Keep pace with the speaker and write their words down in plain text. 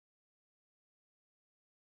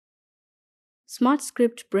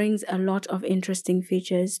SmartScript brings a lot of interesting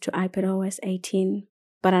features to iPadOS 18,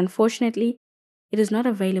 but unfortunately, it is not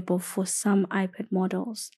available for some iPad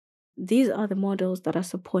models. These are the models that are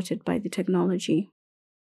supported by the technology.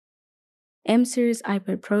 M-Series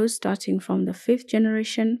iPad Pros starting from the 5th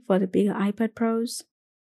generation for the bigger iPad Pros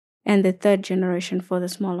and the 3rd generation for the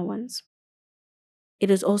smaller ones. It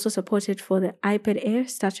is also supported for the iPad Air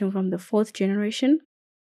starting from the 4th generation,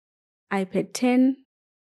 iPad 10,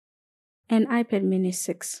 and iPad Mini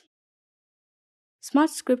 6.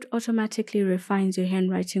 SmartScript automatically refines your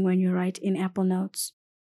handwriting when you write in Apple Notes.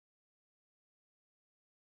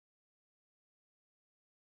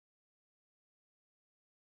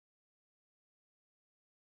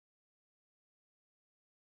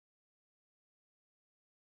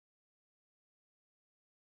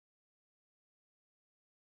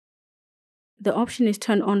 The option is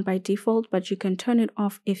turned on by default, but you can turn it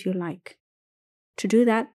off if you like. To do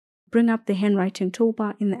that, bring up the handwriting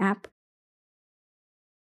toolbar in the app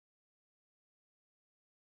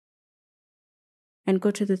and go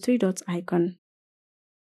to the 3 dots icon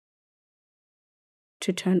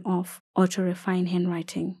to turn off Auto Refine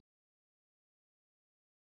Handwriting.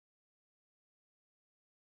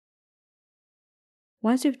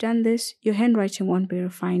 Once you've done this, your handwriting won't be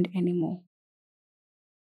refined anymore.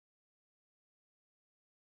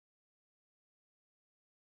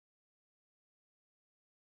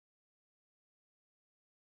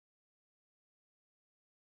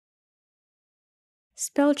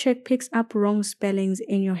 Spell check picks up wrong spellings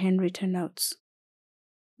in your handwritten notes.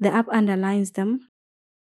 The app underlines them,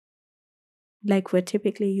 like we're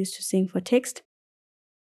typically used to seeing for text,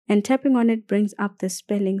 and tapping on it brings up the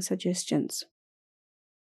spelling suggestions.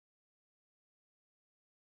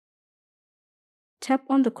 Tap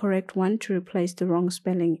on the correct one to replace the wrong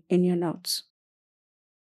spelling in your notes.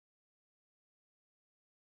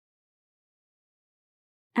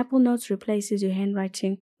 Apple Notes replaces your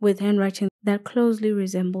handwriting with handwriting that closely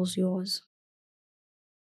resembles yours.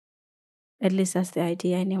 At least that's the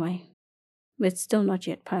idea anyway. It's still not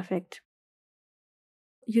yet perfect.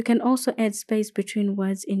 You can also add space between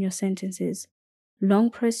words in your sentences. Long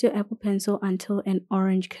press your Apple Pencil until an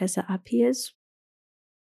orange cursor appears.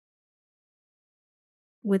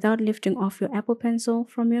 Without lifting off your Apple Pencil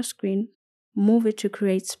from your screen, move it to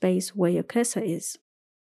create space where your cursor is.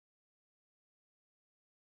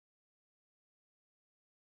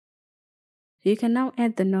 You can now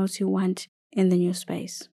add the notes you want in the new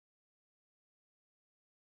space.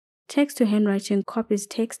 Text to handwriting copies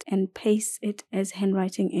text and pastes it as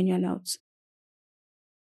handwriting in your notes.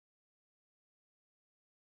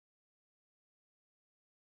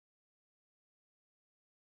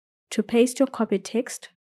 To paste your copied text,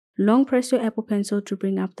 long press your Apple Pencil to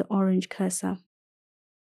bring up the orange cursor.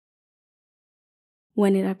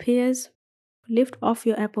 When it appears, lift off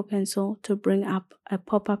your Apple Pencil to bring up a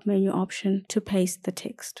pop-up menu option to paste the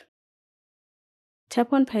text.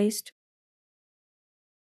 Tap on Paste,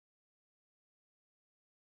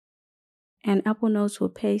 and Apple Notes will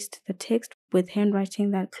paste the text with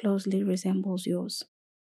handwriting that closely resembles yours.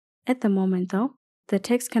 At the moment though, the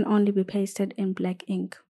text can only be pasted in black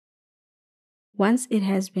ink. Once it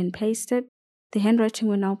has been pasted, the handwriting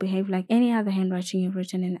will now behave like any other handwriting you've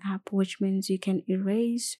written in the app, which means you can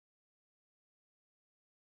erase,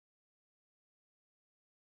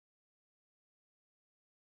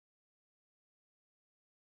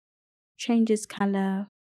 change its color,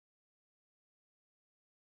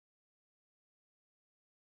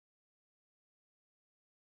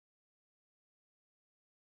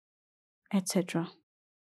 etc.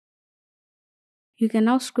 You can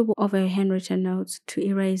now scribble over your handwritten notes to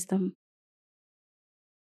erase them.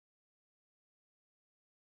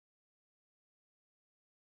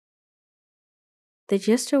 The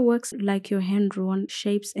gesture works like your hand-drawn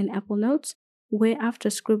shapes in Apple Notes, where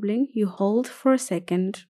after scribbling, you hold for a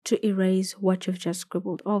second to erase what you've just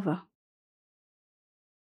scribbled over.